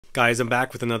Guys, I'm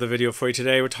back with another video for you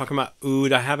today. We're talking about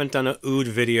oud. I haven't done an oud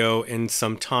video in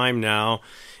some time now,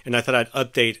 and I thought I'd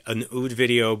update an oud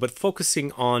video, but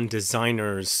focusing on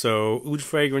designers. So oud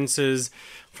fragrances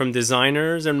from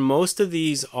designers, and most of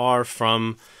these are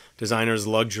from designers'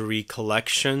 luxury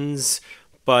collections.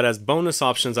 But as bonus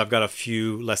options, I've got a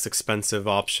few less expensive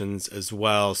options as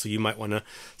well. So you might want to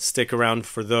stick around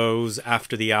for those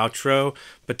after the outro.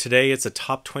 But today it's a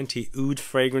top 20 oud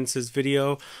fragrances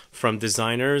video from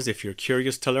designers. If you're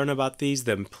curious to learn about these,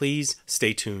 then please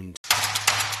stay tuned.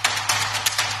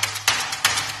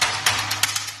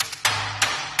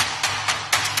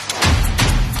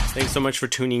 Thanks so much for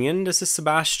tuning in. This is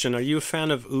Sebastian. Are you a fan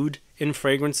of oud in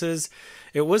fragrances?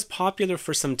 It was popular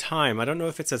for some time. I don't know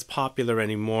if it's as popular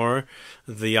anymore,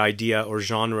 the idea or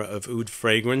genre of oud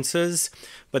fragrances,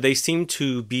 but they seem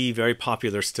to be very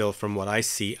popular still from what I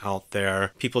see out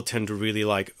there. People tend to really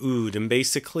like oud, and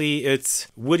basically it's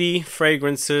woody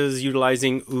fragrances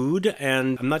utilizing oud,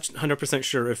 and I'm not 100%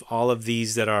 sure if all of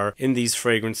these that are in these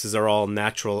fragrances are all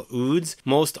natural ouds.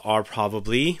 Most are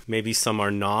probably, maybe some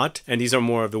are not, and these are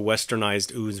more of the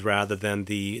westernized ouds rather than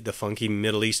the funky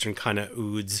Middle Eastern kind of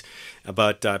ouds.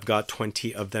 But I've got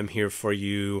 20 of them here for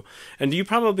you. And you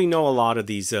probably know a lot of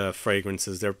these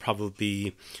fragrances. They're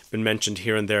probably been mentioned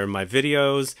here and there in my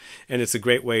videos. And it's a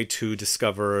great way to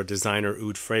discover designer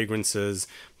oud fragrances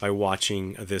by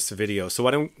watching this video. So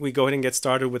why don't we go ahead and get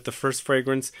started with the first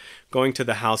fragrance, going to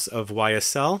the house of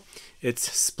YSL.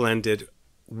 It's Splendid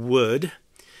Wood.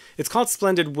 It's called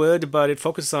Splendid Wood, but it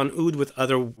focuses on oud with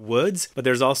other woods. But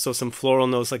there's also some floral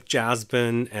notes like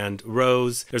jasmine and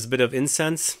rose. There's a bit of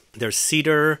incense. There's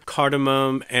cedar,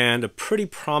 cardamom, and a pretty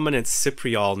prominent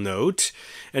Cypriol note.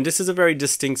 And this is a very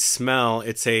distinct smell.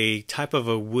 It's a type of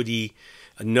a woody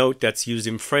note that's used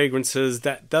in fragrances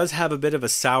that does have a bit of a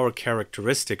sour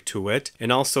characteristic to it,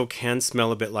 and also can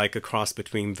smell a bit like a cross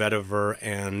between vetiver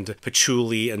and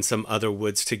patchouli and some other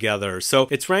woods together. So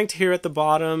it's ranked here at the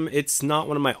bottom. It's not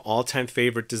one of my all-time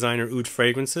favorite designer oud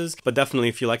fragrances, but definitely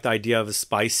if you like the idea of a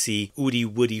spicy, oudy,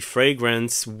 woody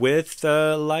fragrance with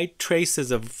light traces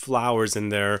of flowers in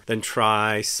there, then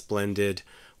try Splendid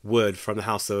Wood from the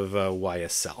house of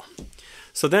YSL.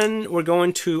 So then we're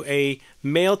going to a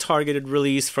male targeted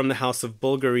release from the house of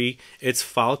BVLGARI. It's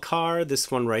FALKAR,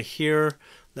 this one right here.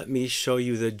 Let me show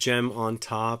you the gem on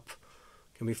top.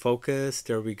 Can we focus?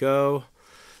 There we go.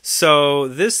 So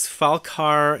this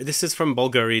FALKAR, this is from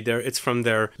BVLGARI. It's from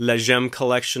their La Gemme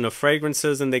collection of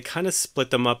fragrances, and they kind of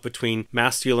split them up between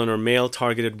masculine or male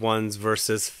targeted ones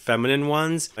versus feminine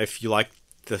ones. If you like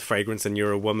the fragrance and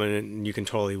you're a woman, and you can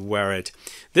totally wear it.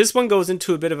 This one goes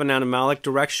into a bit of an animalic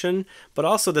direction, but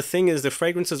also the thing is the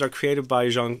fragrances are created by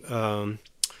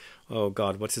oh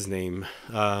God, what's his name?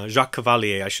 Jacques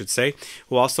Cavalier, I should say,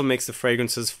 who also makes the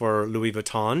fragrances for Louis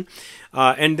Vuitton.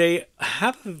 And they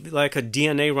have like a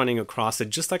DNA running across it,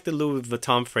 just like the Louis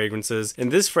Vuitton fragrances. And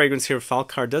this fragrance here,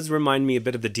 FALKAR, does remind me a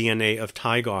bit of the DNA of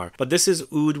Tigar. But this is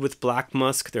oud with black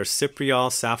musk. There's Cypriol,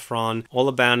 Saffron,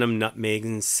 Olibanum, Nutmeg,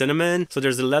 and cinnamon. So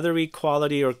there's a leathery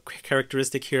quality or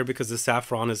characteristic here because the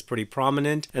saffron is pretty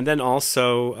prominent. And then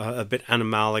also a bit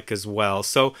animalic as well.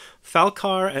 So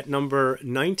FALKAR at number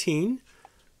 19.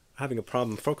 Having a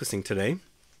problem focusing today.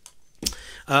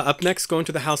 Up next, going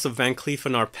to the house of Van Cleef &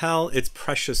 Arpels. It's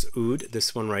Precious Oud,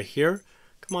 this one right here.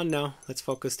 Come on now, let's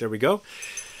focus. There we go.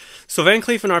 So Van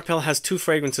Cleef & Arpels has two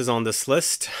fragrances on this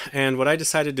list, and what I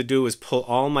decided to do is pull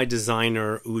all my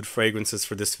designer oud fragrances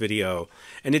for this video.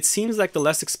 And it seems like the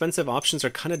less expensive options are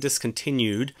kind of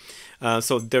discontinued.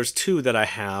 So there's two that I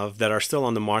have that are still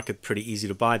on the market, pretty easy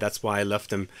to buy. That's why I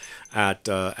left them at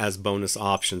as bonus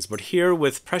options. But here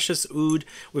with Precious Oud,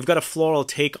 we've got a floral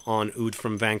take on oud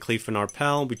from Van Cleef &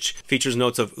 Arpels, which features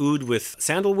notes of oud with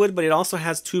sandalwood, but it also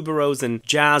has tuberose and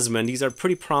jasmine. These are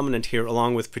pretty prominent here,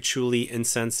 along with patchouli,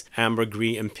 incense,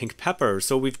 ambergris, and pink pepper.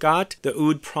 So we've got the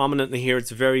oud prominently here.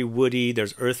 It's very woody.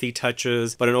 There's earthy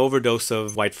touches, but an overdose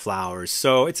of white flowers.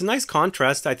 So it's a nice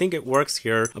contrast. I think it works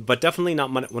here, but definitely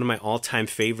not one of my all-time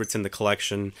favorites in the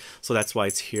collection. So that's why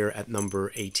it's here at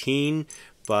number 18.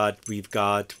 But we've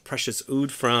got Precious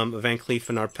Oud from Van Cleef &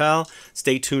 Arpels.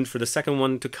 Stay tuned for the second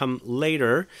one to come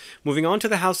later. Moving on to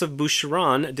the house of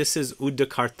Boucheron. This is Oud de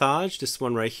CARTHAGE, this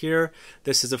one right here.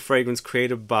 This is a fragrance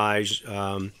created by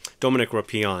Dominique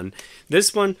Ropillon.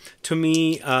 This one, to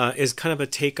me, is kind of a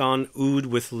take on oud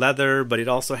with leather, but it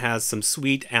also has some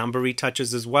sweet ambery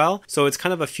touches as well. So it's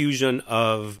kind of a fusion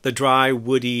of the dry,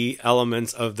 woody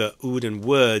elements of the oud and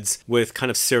woods with kind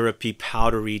of syrupy,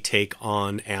 powdery take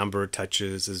on amber touches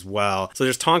touches as well. So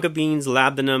there's tonka beans,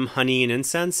 labdanum, honey, and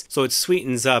incense. So it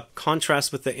sweetens up,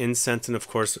 contrast with the incense, and of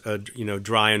course, you know,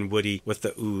 dry and woody with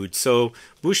the oud. So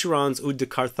Boucheron's Oud de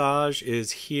Carthage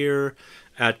is here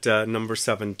at number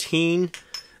 17.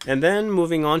 And then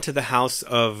moving on to the house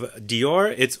of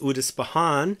DIOR, it's Oud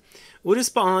ISPAHAN. Oud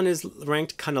ISPAHAN is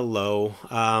ranked kind of low.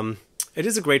 It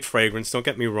is a great fragrance, don't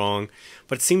get me wrong,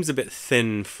 but it seems a bit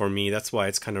thin for me. That's why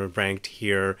it's kind of ranked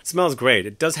here. It smells great.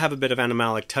 It does have a bit of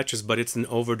animalic touches, but it's an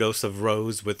overdose of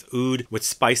rose with oud, with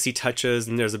spicy touches,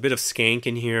 and there's a bit of skank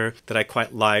in here that I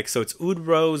quite like. So it's oud,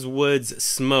 rose, woods,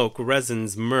 smoke,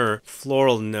 resins, myrrh,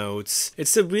 floral notes.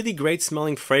 It's a really great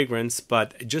smelling fragrance,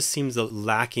 but it just seems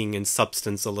lacking in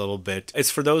substance a little bit.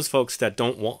 It's for those folks that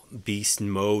don't want beast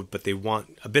mode, but they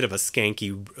want a bit of a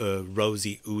skanky,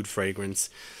 rosy oud fragrance.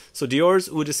 So DIOR's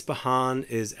Oud ISPAHAN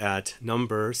is at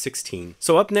number 16.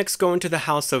 So up next, going to the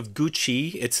house of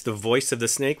Gucci. It's the voice of the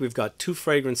snake. We've got two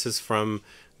fragrances from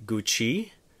Gucci.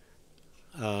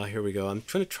 Here we go. I'm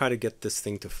trying to get this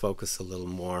thing to focus a little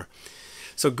more.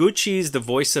 So Gucci's The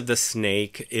Voice of the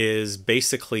Snake is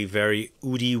basically very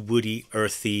oudy, woody,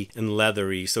 earthy, and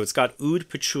leathery. So it's got oud,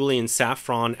 patchouli, and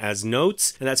saffron as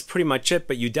notes, and that's pretty much it,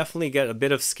 but you definitely get a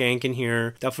bit of skank in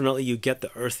here. Definitely you get the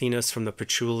earthiness from the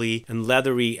patchouli and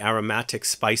leathery aromatic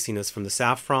spiciness from the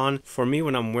saffron. For me,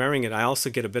 when I'm wearing it, I also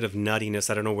get a bit of nuttiness.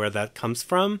 I don't know where that comes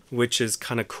from, which is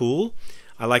kind of cool.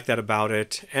 I like that about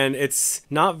it, and it's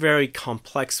not very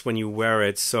complex when you wear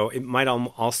it, so it might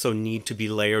also need to be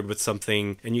layered with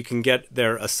something, and you can get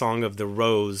there a Song of the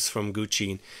Rose from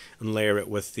Gucci and layer it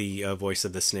with the Voice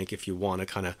of the Snake if you want to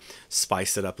kind of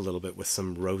spice it up a little bit with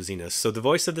some rosiness. So the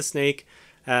Voice of the Snake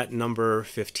at number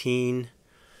 15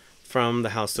 from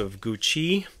the house of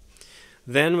Gucci.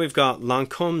 Then we've got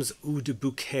LANCOME's Oud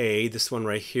Bouquet, this one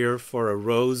right here, for a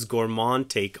rose gourmand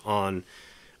take on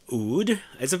oud.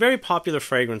 It's a very popular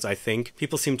fragrance, I think.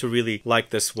 People seem to really like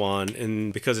this one,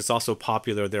 and because it's also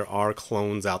popular, there are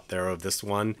clones out there of this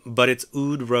one. But it's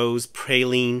oud, rose,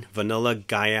 praline, vanilla,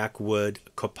 gaiac wood,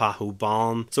 copahu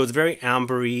balm. So it's very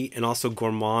ambery and also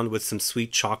gourmand with some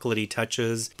sweet chocolatey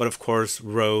touches. But of course,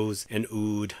 rose and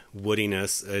oud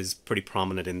woodiness is pretty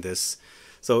prominent in this.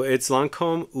 So it's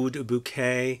Lancome Oud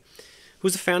Bouquet.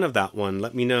 Who's a fan of that one?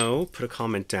 Let me know. Put a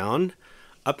comment down.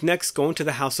 Up next, going to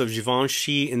the house of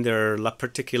Givenchy in their La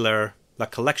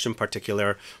Collection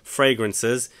Particular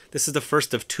fragrances. This is the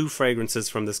first of two fragrances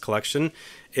from this collection.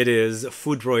 It is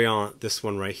Foudroyant, this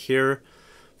one right here.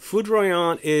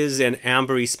 Foudroyant is an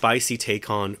ambery, spicy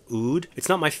take on oud. It's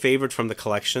not my favorite from the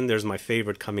collection. There's my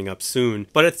favorite coming up soon.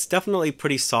 But it's definitely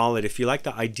pretty solid. If you like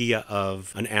the idea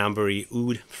of an ambery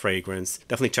oud fragrance,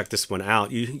 definitely check this one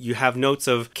out. You have notes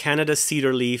of Canada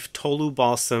cedar leaf, Tolu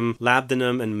balsam,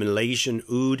 Labdanum, and Malaysian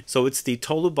oud. So it's the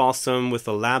Tolu balsam with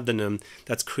the Labdanum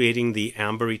that's creating the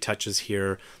ambery touches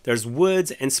here. There's woods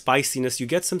and spiciness. You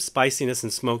get some spiciness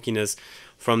and smokiness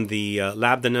from the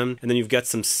Labdanum, and then you've got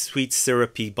some sweet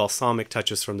syrupy balsamic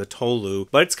touches from the Tolu,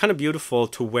 but it's kind of beautiful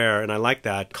to wear, and I like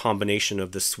that combination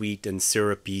of the sweet and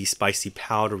syrupy, spicy,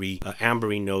 powdery,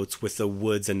 ambery notes with the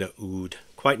woods and the oud.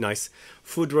 Quite nice.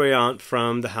 Foudroyant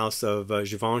from the house of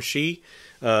Givenchy.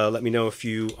 Let me know if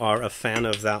you are a fan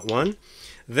of that one.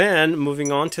 Then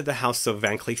moving on to the house of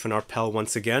Van Cleef & Arpels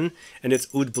once again, and it's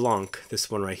Oud Blanc, this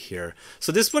one right here.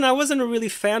 So this one I wasn't a really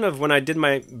fan of when I did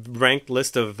my ranked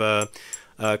list of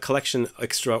collection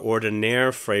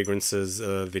extraordinaire fragrances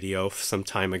video some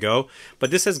time ago, but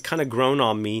this has kind of grown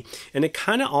on me, and it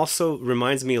kind of also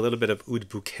reminds me a little bit of Oud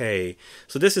Bouquet.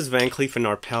 So this is Van Cleef &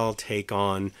 Arpels take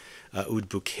on Oud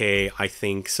Bouquet, I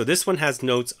think. So this one has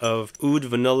notes of oud,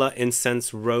 vanilla,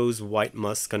 incense, rose, white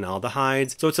musk, and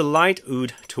aldehydes. So it's a light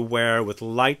oud to wear with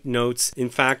light notes. In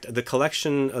fact, the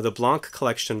collection, the Blanc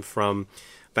collection from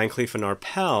Van Cleef &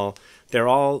 Arpels, they're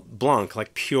all Blanc,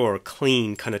 like pure,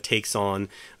 clean, kind of takes on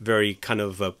very kind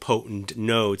of potent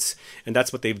notes. And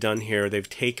that's what they've done here. They've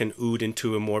taken oud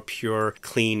into a more pure,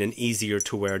 clean, and easier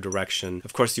to wear direction.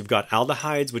 Of course, you've got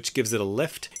aldehydes, which gives it a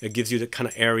lift. It gives you the kind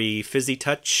of airy, fizzy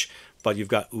touch. But you've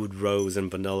got oud, rose,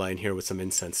 and vanilla in here with some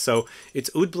incense. So it's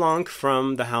Oud Blanc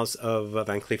from the house of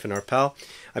Van Cleef & Arpels.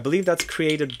 I believe that's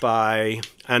created by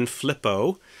Anne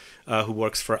Flippo, who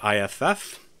works for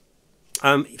IFF.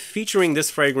 Featuring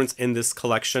this fragrance in this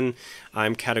collection,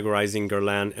 I'm categorizing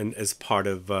Guerlain and as part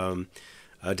of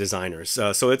designers.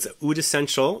 So it's Oud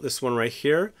Essential, this one right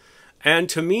here. And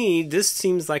to me, this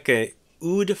seems like a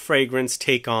oud fragrance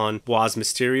take on Bois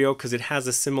Mysterio because it has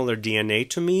a similar DNA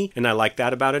to me, and I like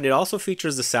that about it. It also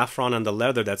features the saffron and the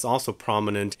leather that's also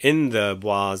prominent in the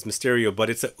Bois Mysterio, but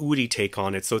it's an oudy take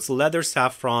on it. So it's leather,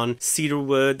 saffron,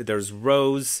 cedarwood, there's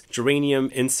rose, geranium,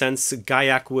 incense,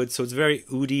 gaiac wood. So it's very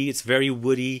oudy, it's very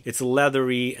woody, it's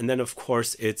leathery, and then of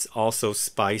course it's also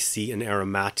spicy and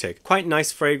aromatic. Quite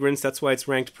nice fragrance, that's why it's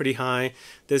ranked pretty high.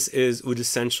 This is Oud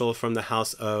Essential from the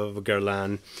house of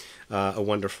Guerlain. A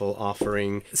wonderful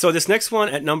offering. So this next one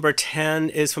at number 10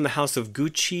 is from the house of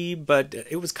Gucci, but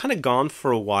it was kind of gone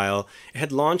for a while. It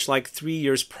had launched like 3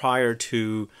 years prior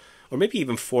to, or maybe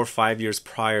even 4 or 5 years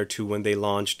prior to when they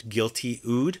launched Guilty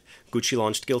Oud. Gucci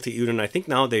launched Guilty Oud, and I think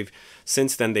now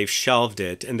since then they've shelved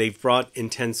it and they've brought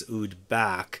Intense Oud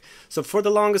back. So for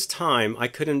the longest time I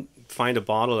couldn't find a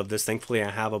bottle of this. Thankfully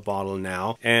I have a bottle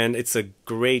now, and it's a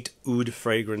great oud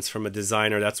fragrance from a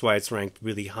designer. That's why it's ranked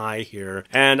really high here,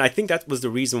 and I think that was the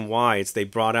reason why. They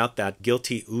brought out that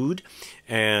Guilty Oud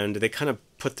and they kind of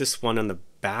put this one on the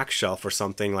back shelf or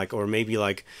something, like, or maybe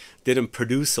like didn't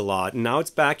produce a lot. And now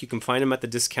it's back. You can find them at the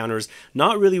discounters.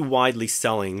 Not really widely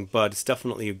selling, but it's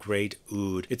definitely a great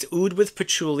oud. It's oud with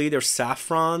patchouli, there's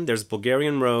saffron, there's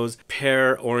Bulgarian rose,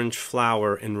 pear, orange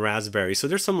flower, and raspberry. So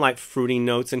there's some light fruity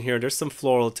notes in here. There's some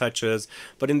floral touches,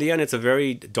 but in the end it's a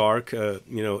very dark,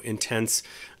 intense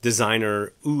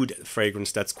designer oud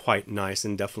fragrance that's quite nice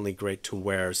and definitely great to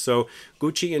wear. So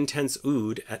Gucci Intense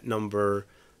Oud at number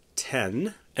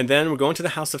 10. And then we're going to the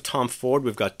house of Tom Ford.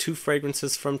 We've got 2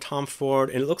 fragrances from Tom Ford,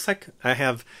 and it looks like I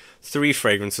have 3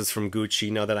 fragrances from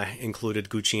Gucci now that I included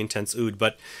Gucci Intense Oud.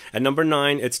 But at number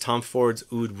 9, it's Tom Ford's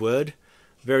Oud Wood.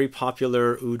 Very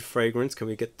popular oud fragrance. Can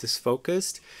we get this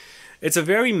focused? It's a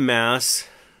very mass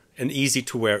and easy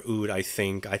to wear oud, I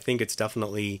think. I think it's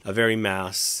definitely a very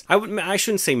mass. I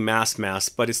shouldn't say mass,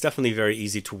 but it's definitely very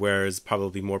easy to wear is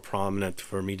probably more prominent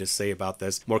for me to say about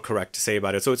this, more correct to say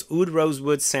about it. So it's oud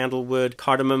rosewood, sandalwood,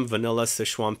 cardamom, vanilla,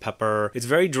 Sichuan pepper. It's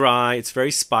very dry, it's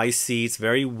very spicy, it's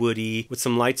very woody with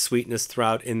some light sweetness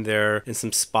throughout in there and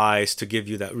some spice to give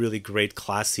you that really great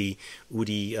classy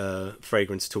oudy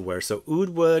fragrance to wear. So oud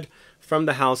wood from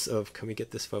the house of, can we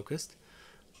get this focused?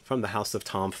 From the house of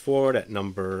Tom Ford at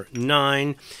number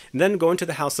 9. And then going to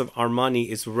the house of Armani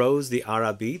is Rose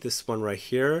d'Arabie, this one right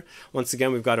here. Once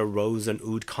again, we've got a rose and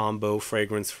oud combo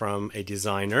fragrance from a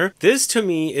designer. This to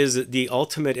me is the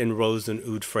ultimate in rose and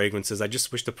oud fragrances. I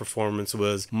just wish the performance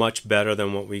was much better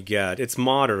than what we get. It's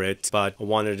moderate, but I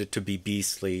wanted it to be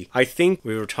beastly. I think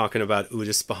we were talking about Oud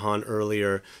ISPAHAN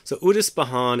earlier. So Oud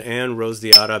ISPAHAN and Rose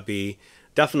d'Arabie,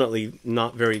 definitely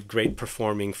not very great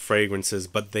performing fragrances,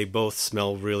 but they both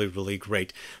smell really, really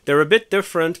great. They're a bit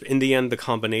different in the end, the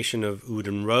combination of oud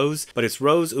and rose, but it's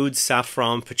rose, oud,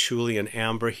 saffron, patchouli, and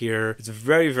amber here. It's a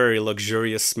very, very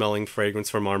luxurious smelling fragrance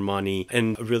from Armani,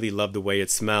 and I really love the way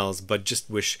it smells, but just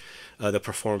wish the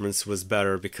performance was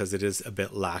better because it is a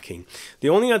bit lacking. The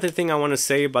only other thing I want to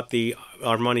say about the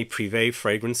Armani Privé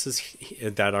fragrances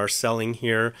that are selling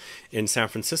here in San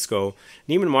Francisco,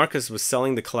 Neiman Marcus was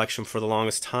selling the collection for the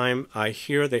longest time. I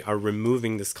hear they are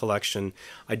removing this collection.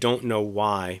 I don't know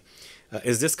why.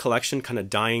 Is this collection kind of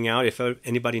dying out? If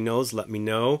anybody knows, let me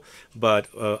know.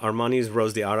 But Armani's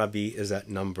Rose d'Arabie is at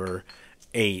number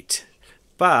 8.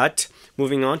 But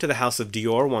moving on to the house of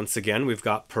Dior, once again, we've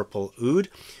got Purple Oud.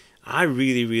 I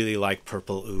really, really like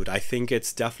Purple Oud. I think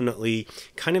it's definitely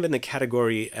kind of in the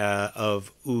category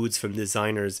of ouds from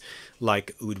designers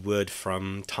like Oud Wood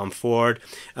from Tom Ford.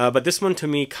 But this one to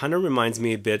me kind of reminds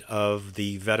me a bit of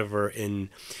the vetiver in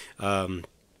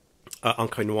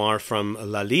Encre Noire from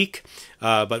Lalique,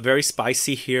 but very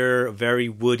spicy here, very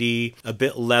woody, a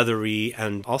bit leathery,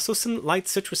 and also some light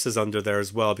citruses under there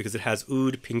as well because it has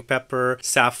oud, pink pepper,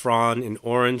 saffron, and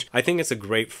orange. I think it's a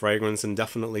great fragrance and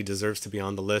definitely deserves to be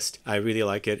on the list. I really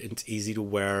like it. It's easy to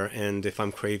wear, and if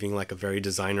I'm craving like a very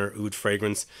designer oud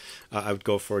fragrance, I would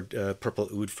go for Purple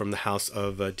Oud from the house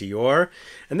of Dior.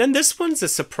 And then this one's a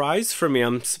surprise for me.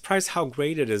 I'm surprised how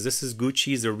great it is. This is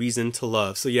Gucci's A Reason to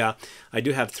Love. So yeah, I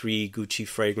do have 3 Gucci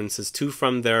fragrances, 2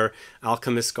 from their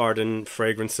Alchemist Garden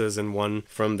fragrances and 1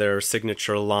 from their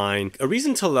signature line. A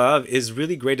Reason to Love is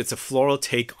really great. It's a floral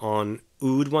take on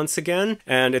oud once again,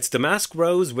 and it's damask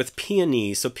rose with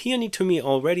peony. So peony to me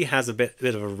already has a bit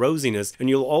of a rosiness, and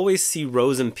you'll always see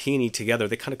rose and peony together.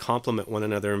 They kind of complement one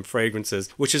another in fragrances,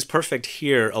 which is perfect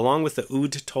here, along with the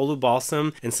oud tolu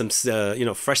balsam and some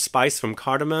fresh spice from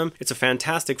cardamom. It's a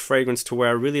fantastic fragrance to wear.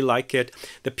 I really like it.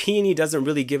 The peony doesn't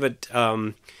really give it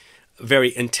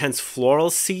very intense floral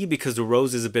C because the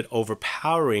rose is a bit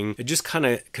overpowering. It just kind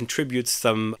of contributes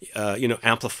some,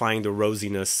 amplifying the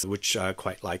rosiness, which I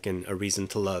quite like in A Reason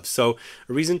to Love. So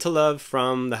A Reason to Love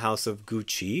from the house of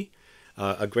Gucci.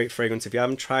 A great fragrance. If you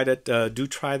haven't tried it, do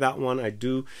try that one. I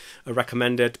do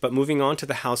recommend it. But moving on to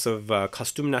the house of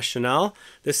Costume National,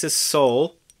 this is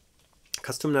Soul.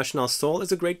 Costume National Soul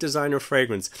is a great designer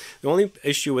fragrance. The only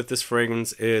issue with this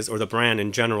fragrance is, or the brand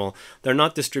in general, they're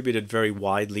not distributed very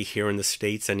widely here in the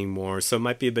States anymore, so it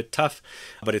might be a bit tough,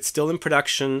 but it's still in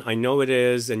production. I know it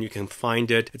is, and you can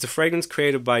find it. It's a fragrance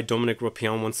created by Dominique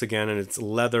Ropion once again, and it's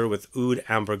leather with oud,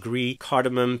 ambergris,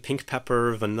 cardamom, pink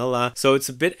pepper, vanilla. So it's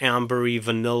a bit ambery,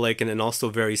 vanillic, and then also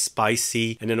very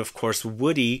spicy, and then of course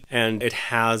woody, and it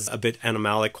has a bit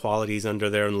animalic qualities under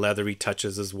there and leathery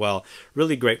touches as well.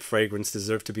 Really great fragrance.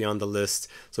 Deserve to be on the list.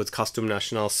 So it's Costume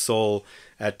National Soul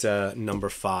at number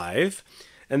 5.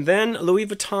 And then Louis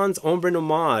Vuitton's Ombre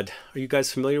Nomade. Are you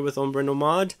guys familiar with Ombre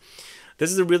Nomade?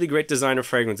 This is a really great designer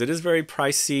fragrance. It is very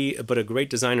pricey, but a great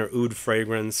designer oud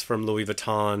fragrance from Louis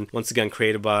Vuitton. Once again,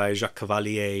 created by Jacques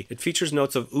Cavalier. It features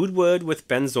notes of oud wood with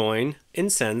benzoin,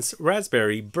 incense,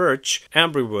 raspberry, birch,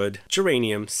 amberwood,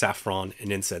 geranium, saffron,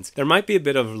 and incense. There might be a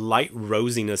bit of light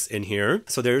rosiness in here,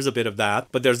 so there's a bit of that,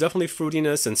 but there's definitely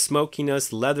fruitiness and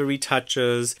smokiness, leathery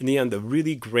touches. In the end, a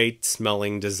really great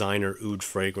smelling designer oud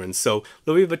fragrance. So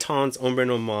Louis Vuitton's Ombre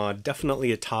Nomade,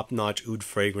 definitely a top-notch oud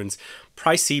fragrance.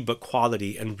 Pricey but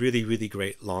quality, and really, really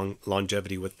great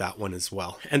longevity with that one as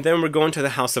well. And then we're going to the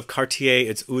house of Cartier.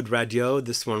 It's Oud Radio,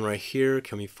 this one right here.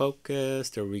 Can we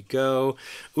focus? There we go.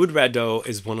 Oud Radio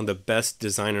is one of the best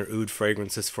designer oud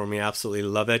fragrances for me. Absolutely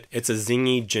love it. It's a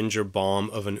zingy ginger balm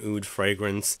of an oud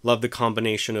fragrance. Love the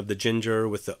combination of the ginger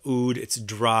with the oud. It's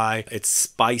dry, it's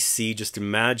spicy. Just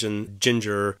imagine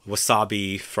ginger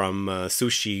wasabi from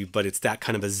sushi, but it's that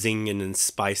kind of a zing and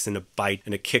spice and a bite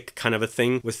and a kick kind of a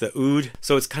thing with the oud.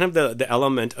 So it's kind of the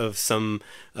element of some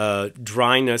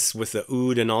dryness with the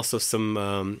oud, and also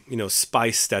some you know,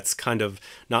 spice that's kind of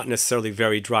not necessarily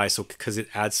very dry, so because it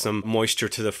adds some moisture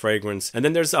to the fragrance. And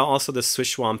then there's also the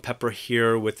Sichuan pepper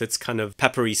here with its kind of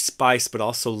peppery spice, but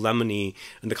also lemony,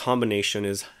 and the combination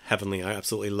is heavenly. I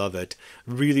absolutely love it.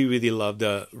 Really, really love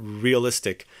the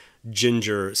realistic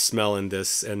ginger smell in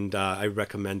this, and I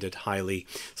recommend it highly.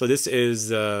 So this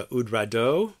is Oud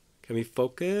Radio. Can we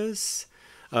focus?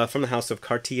 From the house of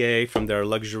Cartier, from their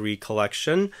luxury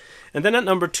collection. And then at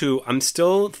number 2, I'm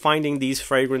still finding these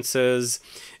fragrances.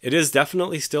 It is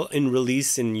definitely still in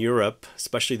release in Europe,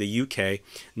 especially the UK,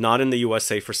 not in the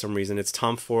USA for some reason. It's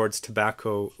Tom Ford's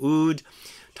Tobacco Oud.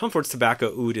 Tom Ford's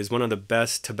Tobacco Oud is one of the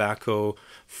best tobacco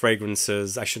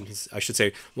fragrances. I should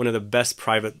say one of the best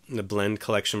private blend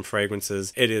collection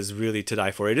fragrances. It is really to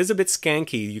die for. It is a bit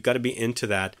skanky. You got to be into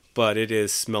that, but it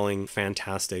is smelling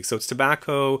fantastic. So it's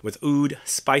tobacco with oud,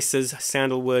 spices,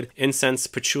 sandalwood, incense,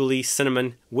 patchouli,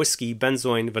 cinnamon, whiskey,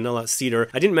 benzoin, vanilla, cedar.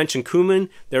 I didn't mention cumin.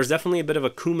 There's definitely a bit of a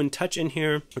cumin touch in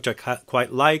here, which I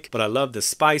quite like, but I love the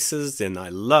spices, and I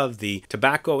love the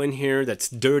tobacco in here. That's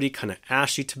dirty, kind of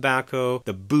ashy tobacco,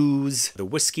 the booze, the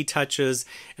whiskey touches,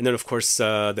 and then of course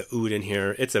the oud in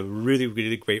here. It's a really,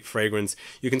 really great fragrance.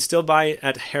 You can still buy it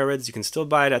at Harrods, you can still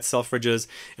buy it at Selfridges,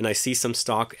 and I see some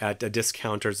stock at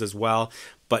discounters as well,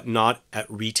 but not at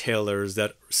retailers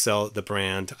that sell the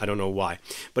brand. I don't know why.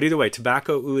 But either way,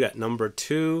 Tobacco Oud at number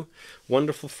 2.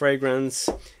 Wonderful fragrance.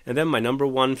 And then my number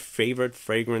 1 favorite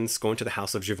fragrance, going to the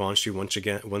house of Givenchy once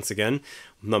again.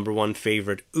 Number 1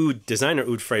 favorite oud, designer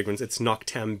oud fragrance. It's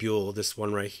Noctambule, this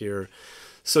one right here.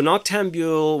 So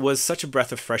Noctambule was such a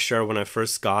breath of fresh air when I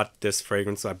first got this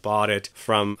fragrance. I bought it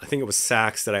from, I think it was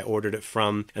Saks that I ordered it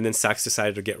from, and then Saks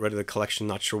decided to get rid of the collection.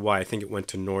 Not sure why. I think it went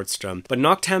to Nordstrom. But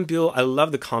Noctambule, I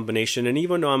love the combination, and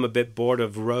even though I'm a bit bored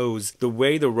of rose, the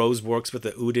way the rose works with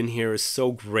the oud in here is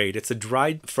so great. It's a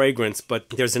dried fragrance, but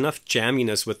there's enough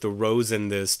jamminess with the rose in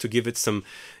this to give it some,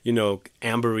 you know,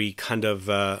 ambery kind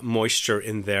of moisture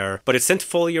in there. But it's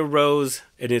Centifolia rose,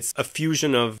 and it's a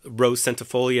fusion of rose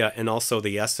centifolia and also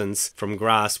the essence from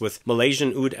grass with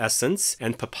Malaysian oud essence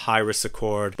and papyrus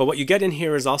accord. But what you get in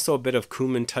here is also a bit of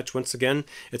cumin touch once again.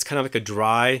 It's kind of like a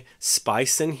dry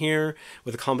spice in here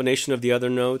with a combination of the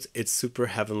other notes. It's super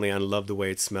heavenly. I love the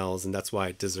way it smells, and that's why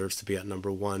it deserves to be at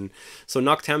number 1. So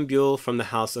Noctambule from the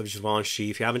house of Givenchy.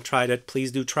 If you haven't tried it,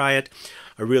 please do try it.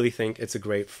 I really think it's a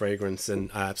great fragrance,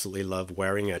 and I absolutely love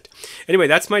wearing it. Anyway,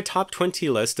 that's my top 20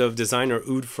 list of designer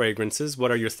oud fragrances.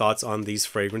 What are your thoughts on these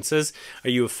fragrances? Are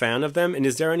you a fan of them? And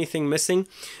is there anything missing?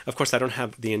 Of course, I don't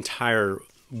have the entire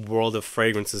world of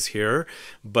fragrances here,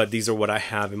 but these are what I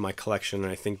have in my collection,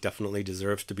 and I think definitely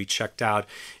deserves to be checked out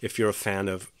if you're a fan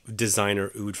of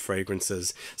designer oud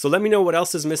fragrances. So let me know what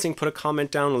else is missing. Put a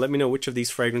comment down and let me know which of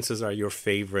these fragrances are your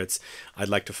favorites. I'd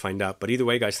like to find out. But either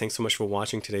way, guys, thanks so much for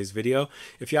watching today's video.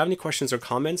 If you have any questions or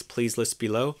comments, please list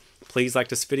below. Please like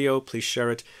this video. Please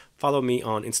share it. Follow me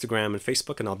on Instagram and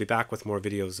Facebook, and I'll be back with more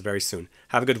videos very soon.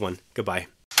 Have a good one. Goodbye.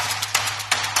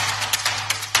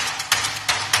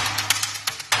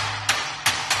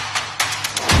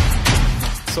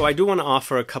 So I do want to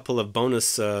offer a couple of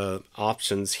bonus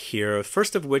options here.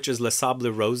 First of which is Les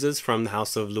Sables Roses from the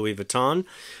house of Louis Vuitton.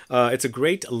 It's a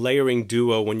great layering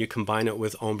duo when you combine it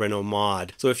with Ombre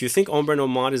Nomade. So if you think Ombre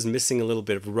Nomade is missing a little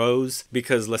bit of rose,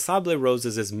 because Les Sables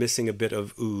Roses is missing a bit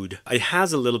of oud. It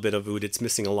has a little bit of oud, it's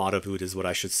missing a lot of oud is what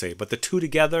I should say. But the two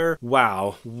together,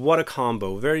 wow, what a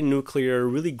combo. Very nuclear,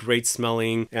 really great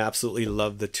smelling. I absolutely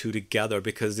love the two together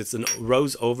because it's a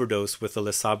rose overdose with the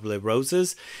Les Sables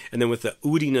Roses, and then with the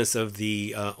oud of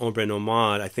the Ombre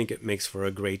Nomade, I think it makes for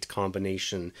a great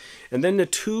combination. And then the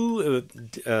two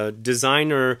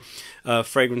designer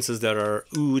fragrances that are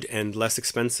oud and less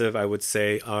expensive, I would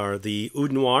say, are the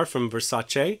Oud Noir from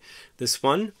Versace, this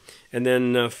one, and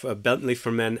then Bentley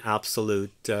for Men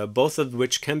Absolute, both of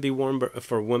which can be worn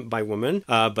by women,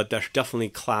 but they're definitely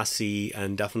classy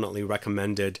and definitely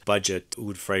recommended budget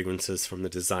oud fragrances from the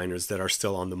designers that are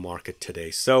still on the market today.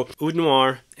 So Oud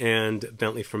Noir and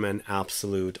Bentley for Men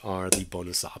Absolute are the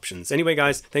bonus options. Anyway,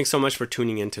 guys, thanks so much for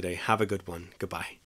tuning in today. Have a good one. Goodbye.